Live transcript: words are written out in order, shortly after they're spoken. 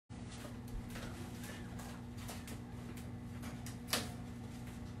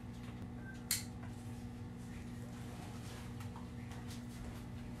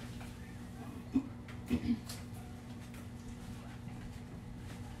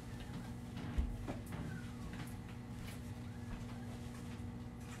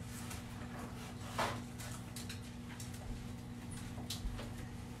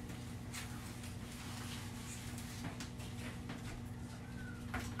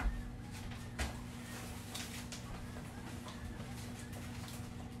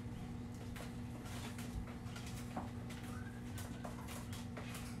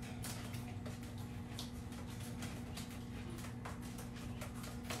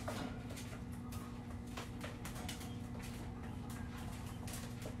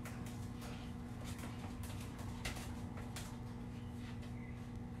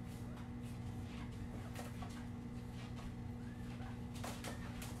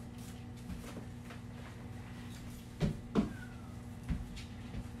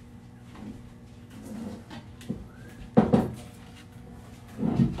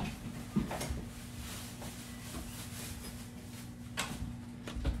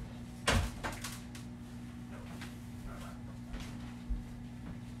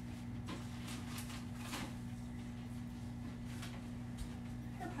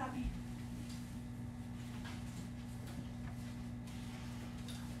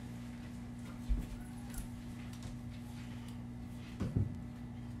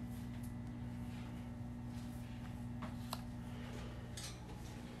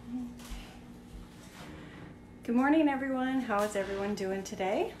Good morning, everyone. How is everyone doing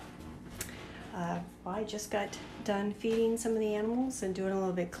today? Well, I just got done feeding some of the animals and doing a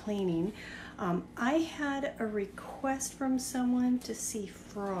little bit cleaning. I had a request from someone to see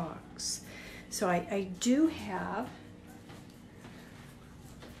frogs. So I do have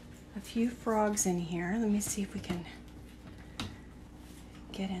a few frogs in here. Let me see if we can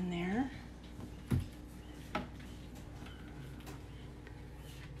get in there.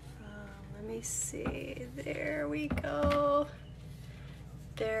 Let me see, there we go.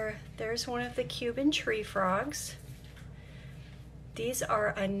 There's one of the Cuban tree frogs. These are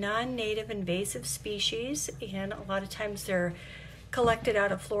a non-native invasive species, and a lot of times they're collected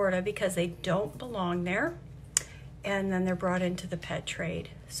out of Florida because they don't belong there, and then they're brought into the pet trade.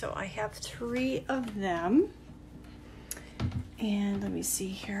 So I have 3 of them, and let me see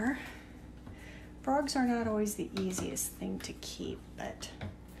here. Frogs are not always the easiest thing to keep, but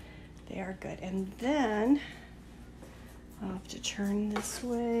they are good. And then I'll have to turn this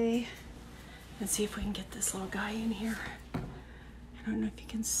way and see if we can get this little guy in here. I don't know if you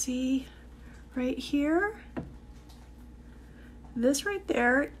can see right here. This right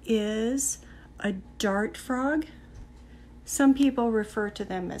there is a dart frog. Some people refer to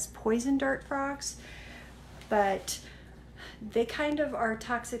them as poison dart frogs, but they kind of are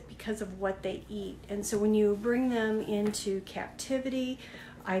toxic because of what they eat. And so when you bring them into captivity,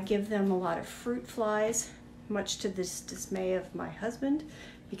 I give them a lot of fruit flies, much to the dismay of my husband,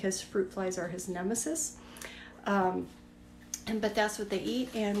 because fruit flies are his nemesis. But that's what they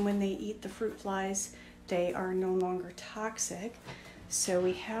eat, and when they eat the fruit flies, they are no longer toxic. So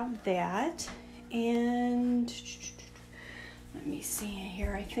we have that, and let me see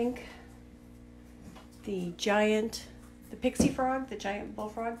here. I think the pixie frog, the giant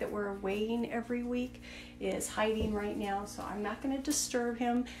bullfrog that we're weighing every week, is hiding right now, so I'm not going to disturb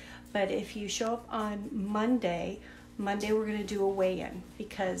him. But if you show up on Monday we're going to do a weigh-in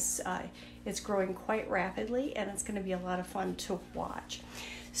because it's growing quite rapidly, and it's going to be a lot of fun to watch.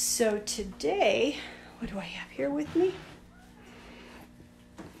 So today, what do I have here with me?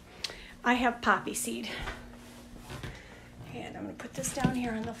 I have poppy seed, and I'm going to put this down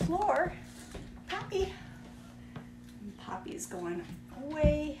here on the floor. Poppy. Poppy's going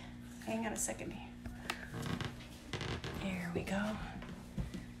away. Hang on a second here. There we go.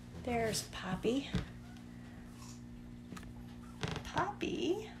 There's Poppy.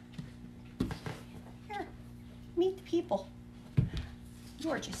 Poppy. Here, meet the people.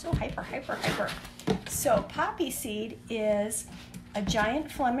 George is so hyper. So poppy seed is a giant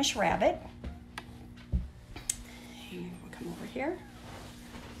Flemish rabbit. We'll come over here.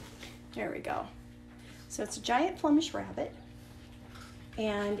 There we go. So it's a giant Flemish rabbit,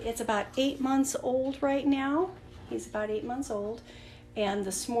 and it's about 8 months old right now. He's about 8 months old, and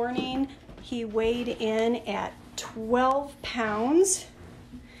this morning he weighed in at 12 pounds,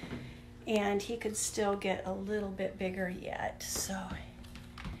 and he could still get a little bit bigger yet. So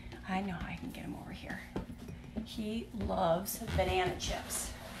I know I can get him over here. He loves banana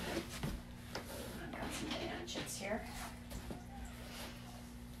chips. I've got some banana chips here.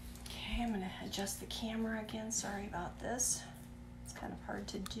 Okay, I'm going to adjust the camera again. Sorry about this. It's kind of hard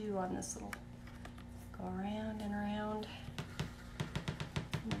to do on this little go around and around.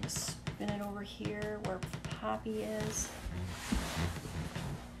 I'm going to spin it over here where Poppy is.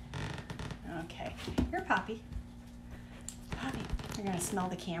 Okay, here, Poppy. Poppy, you're going to smell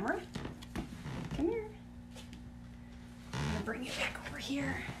the camera. Come here. I'm going to bring you back over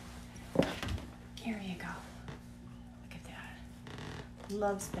here. Here you go.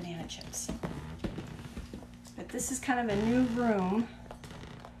 Loves banana chips. But this is kind of a new room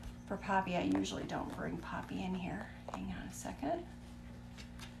for Poppy. I usually don't bring Poppy in here. Hang on a second.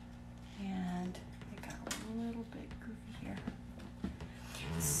 And it got a little bit goofy here.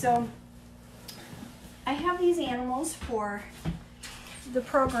 So I have these animals for the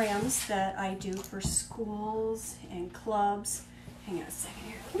programs that I do for schools and clubs. Hang on a second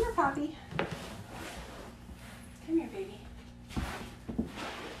here. Come here, Poppy. Come here, baby.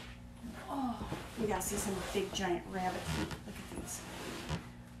 Oh, you gotta see some big giant rabbit feet. Look at these.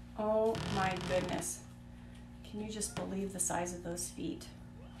 Oh my goodness. Can you just believe the size of those feet?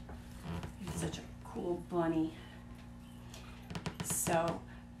 He's such a cool bunny. So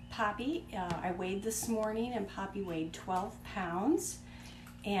Poppy, I weighed this morning, and Poppy weighed 12 pounds.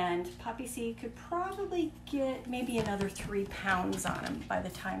 And Poppy seed could probably get maybe another 3 pounds on him by the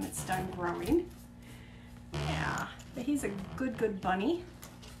time it's done growing. Yeah, but he's a good bunny.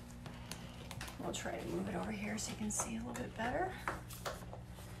 We'll try to move it over here so you can see a little bit better.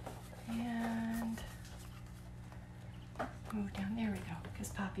 And move down, there we go, because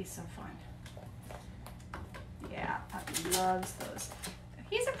Poppy's so fun. Yeah, Puppy loves those.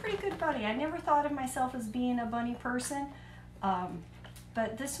 He's a pretty good bunny. I never thought of myself as being a bunny person,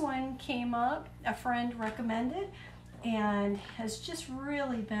 but this one came up, a friend recommended, and has just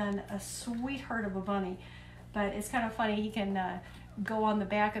really been a sweetheart of a bunny. But it's kind of funny, he can go on the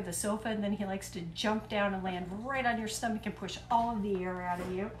back of the sofa, and then he likes to jump down and land right on your stomach and push all of the air out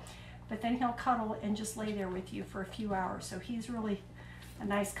of you. But then he'll cuddle and just lay there with you for a few hours. So he's really a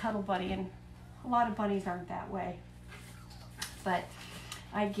nice cuddle buddy, and a lot of bunnies aren't that way. But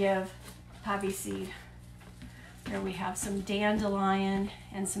I give poppy seed. Here we have some dandelion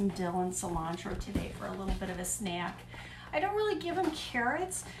and some dill and cilantro today for a little bit of a snack. I don't really give them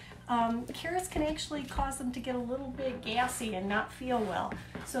carrots. Carrots can actually cause them to get a little bit gassy and not feel well.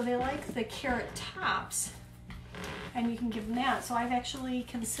 So they like the carrot tops, and you can give them that. So I've actually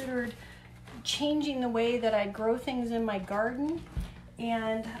considered changing the way that I grow things in my garden,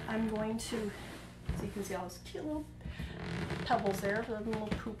 and I'm going to, so you can see all those cute little pebbles there, the little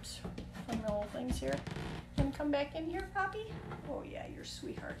poops from the little things here. Can come back in here, Poppy? Oh yeah, you're a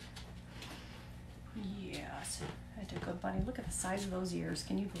sweetheart. Yes, that's a good bunny. Look at the size of those ears.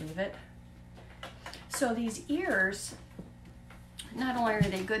 Can you believe it? So these ears, not only are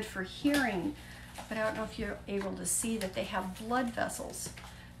they good for hearing, but I don't know if you're able to see that they have blood vessels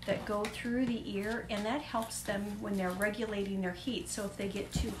that go through the ear, and that helps them when they're regulating their heat. So if they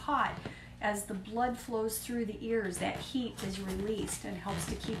get too hot, as the blood flows through the ears, that heat is released and helps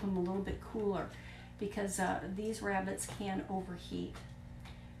to keep them a little bit cooler, because these rabbits can overheat.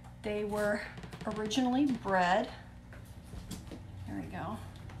 They were originally bred, there we go,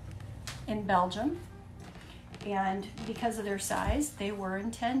 in Belgium, and because of their size, they were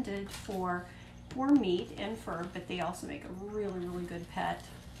intended for meat and fur, but they also make a really, really good pet.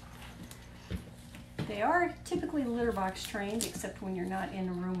 They are typically litter box trained, except when you're not in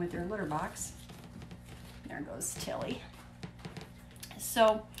a room with their litter box. There goes Tilly.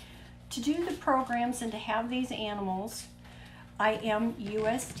 So to do the programs and to have these animals, I am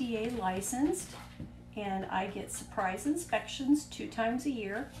USDA licensed, and I get surprise inspections 2 times a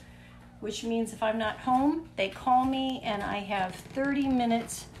year, which means if I'm not home, they call me, and I have 30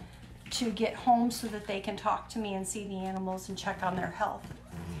 minutes to get home so that they can talk to me and see the animals and check on their health.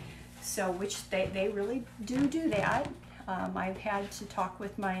 So, which they really do that. I've had to talk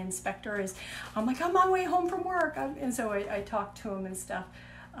with my inspector as I'm like, I'm on my way home from work, and so I talk to him and stuff.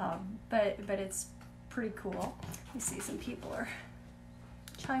 But it's pretty cool. You see some people are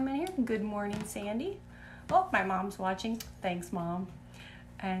chiming in here. Good morning, Sandy. Oh, my mom's watching. Thanks, Mom.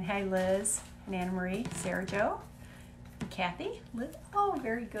 And hey, Liz and Anna Marie, Sarah Jo, and Kathy, Liz. Oh,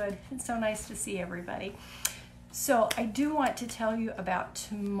 very good. It's so nice to see everybody. So I do want to tell you about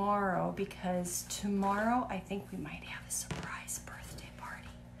tomorrow, because tomorrow I think we might have a surprise birthday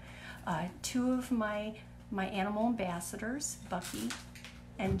party. 2 of my animal ambassadors, Bucky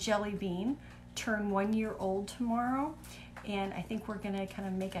and Jelly Bean, turn 1 year old tomorrow, and I think we're gonna kind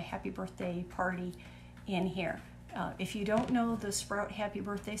of make a happy birthday party in here. If you don't know the Sprout Happy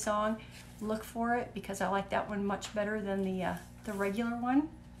Birthday song, look for it, because I like that one much better than the regular one.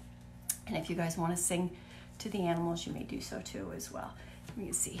 And if you guys want to sing to the animals, you may do so too as well. Let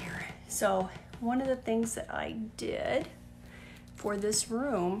me see here. So one of the things that I did for this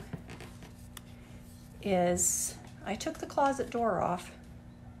room is I took the closet door off.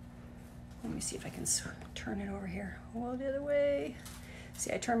 Let me see if I can turn it over here. Oh, the other way.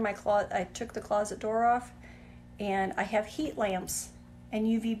 See, I took the closet door off, and I have heat lamps and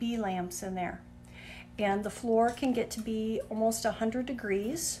UVB lamps in there. And the floor can get to be almost 100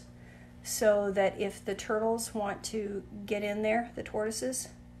 degrees, so that if the turtles want to get in there, the tortoises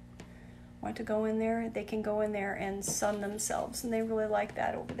want to go in there, they can go in there and sun themselves, and they really like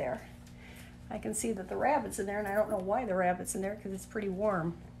that over there. I can see that the rabbit's in there, and I don't know why the rabbit's in there, because it's pretty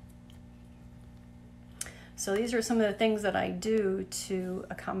warm. So these are some of the things that I do to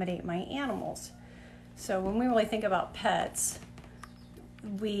accommodate my animals. So when we really think about pets,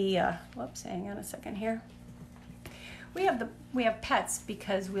 we, whoops, hang on a second here. We have pets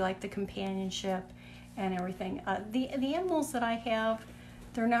because we like the companionship and everything. The animals that I have,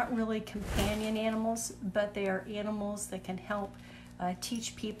 they're not really companion animals, but they are animals that can help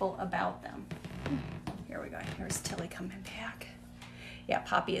teach people about them. Here we go. Here's Tilly coming back. Yeah,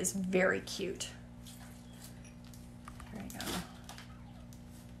 Poppy is very cute. There we go.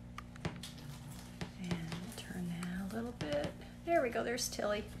 And turn that a little bit. There we go. There's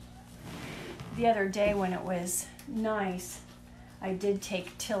Tilly. The other day when it was nice, I did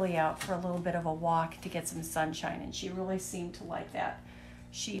take Tilly out for a little bit of a walk to get some sunshine, and she really seemed to like that.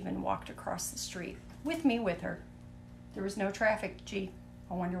 She even walked across the street with me with her. There was no traffic. Gee,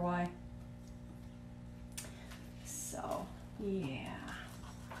 I wonder why. So, yeah.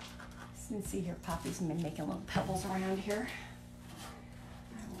 Let's see here, Poppy's been making little pebbles around here.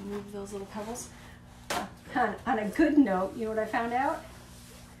 I will move those little pebbles. On a good note, you know what I found out?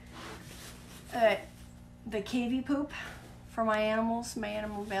 The KV poop for my animals, my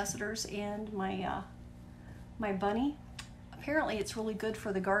animal ambassadors, and my my bunny. Apparently it's really good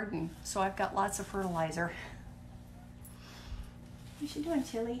for the garden, so I've got lots of fertilizer. What's she doing,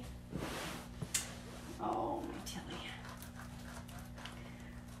 Tilly? Oh, my Tilly.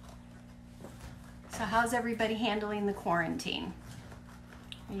 So how's everybody handling the quarantine?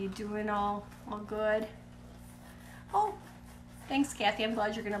 Are you doing all good? Oh, thanks, Kathy. I'm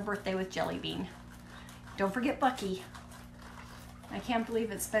glad you're gonna birthday with Jelly Bean. Don't forget Bucky. I can't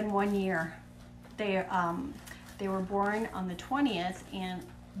believe it's been 1 year. They were born on the 20th, and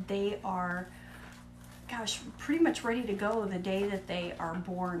they are, gosh, pretty much ready to go the day that they are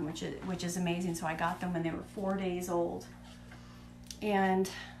born, which is amazing. So I got them when they were 4 days old, and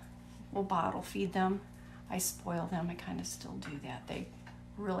we'll bottle feed them. I spoil them. I kind of still do that. They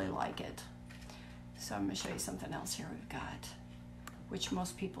really like it. So I'm going to show you something else here we've got, which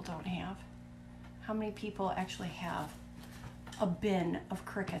most people don't have. How many people actually have a bin of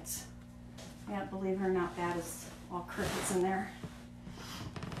crickets? Yeah, believe it or not, that is all crickets in there.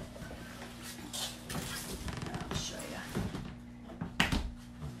 I'll show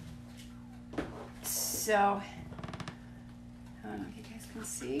you. So, I don't know if you guys can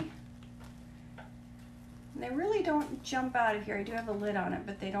see. And they really don't jump out of here. I do have a lid on it,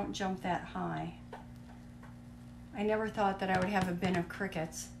 but they don't jump that high. I never thought that I would have a bin of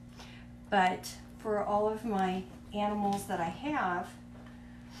crickets, but for all of my animals that I have,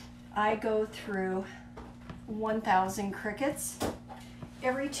 I go through 1,000 crickets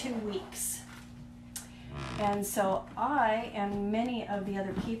every 2 weeks. And so I and many of the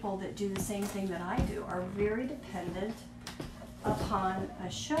other people that do the same thing that I do are very dependent upon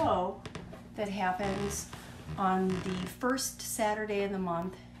a show that happens on the first Saturday of the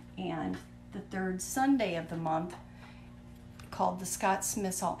month and the third Sunday of the month, called the Scott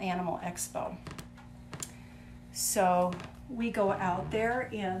Smithsall Animal Expo. So we go out there,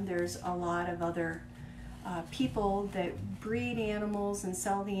 and there's a lot of other people that breed animals and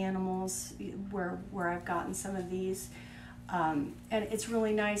sell the animals where I've gotten some of these. And it's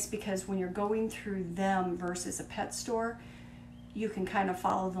really nice because when you're going through them versus a pet store, you can kind of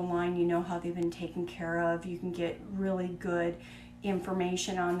follow the line. You know how they've been taken care of. You can get really good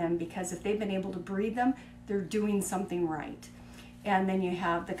information on them, because if they've been able to breed them, they're doing something right. And then you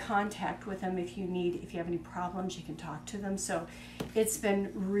have the contact with them. If you have any problems, you can talk to them. So it's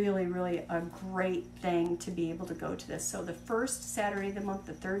been really, really a great thing to be able to go to this. So the first Saturday of the month,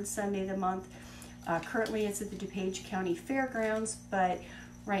 the third Sunday of the month, currently it's at the DuPage County Fairgrounds, but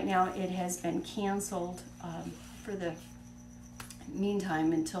right now it has been canceled for the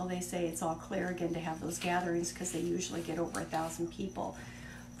meantime until they say it's all clear again to have those gatherings, because they usually get over 1,000 people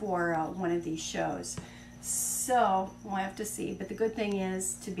for one of these shows. So we'll have to see, but the good thing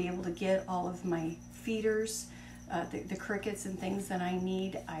is to be able to get all of my feeders, the crickets and things that I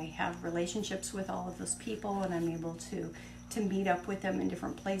need. I have relationships with all of those people, and I'm able to meet up with them in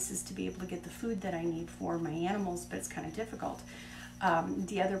different places to be able to get the food that I need for my animals, but it's kind of difficult.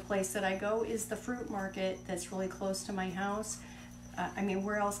 The other place that I go is the fruit market that's really close to my house. I mean,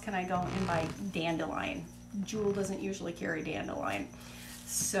 where else can I go and buy dandelion? Jewel doesn't usually carry dandelion.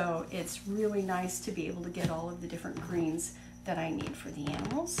 So it's really nice to be able to get all of the different greens that I need for the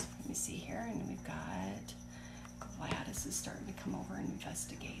animals. Let me see here, and we've got Gladys is starting to come over and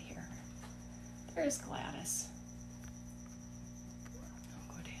investigate here. There's Gladys.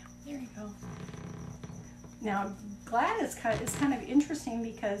 I'll go down. There you go. Now, Gladys is kind of interesting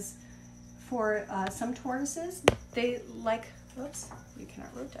because for some tortoises, they like, oops, you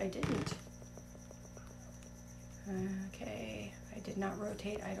cannot rotate. I didn't. Okay, I did not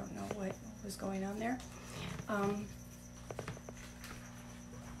rotate. I don't know what was going on there. I'm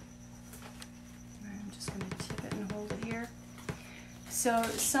just going to tip it and hold it here. So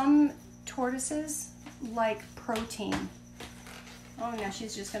some tortoises like protein. Oh, now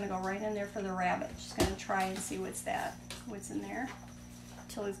she's just going to go right in there for the rabbit. She's going to try and see what's in there.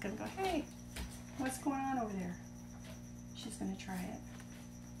 Tilly's going to go, hey, what's going on over there? She's going to try it.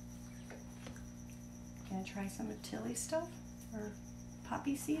 Gonna try some of Tilly's stuff, or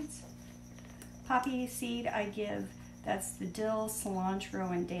poppy seeds. Poppy seed I give, that's the dill,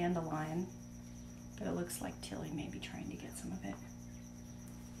 cilantro, and dandelion. But it looks like Tilly may be trying to get some of it.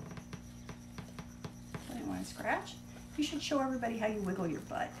 So you want to scratch? You should show everybody how you wiggle your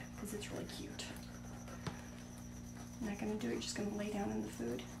butt, because it's really cute. I'm not gonna do it, just gonna lay down in the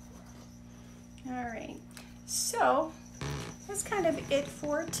food. All right, So that's kind of it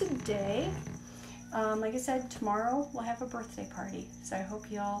for today. Like I said, tomorrow we'll have a birthday party. So I hope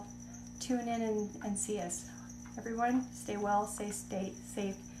you all tune in and see us. Everyone, stay well, stay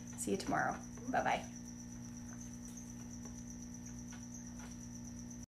safe. See you tomorrow. Bye-bye.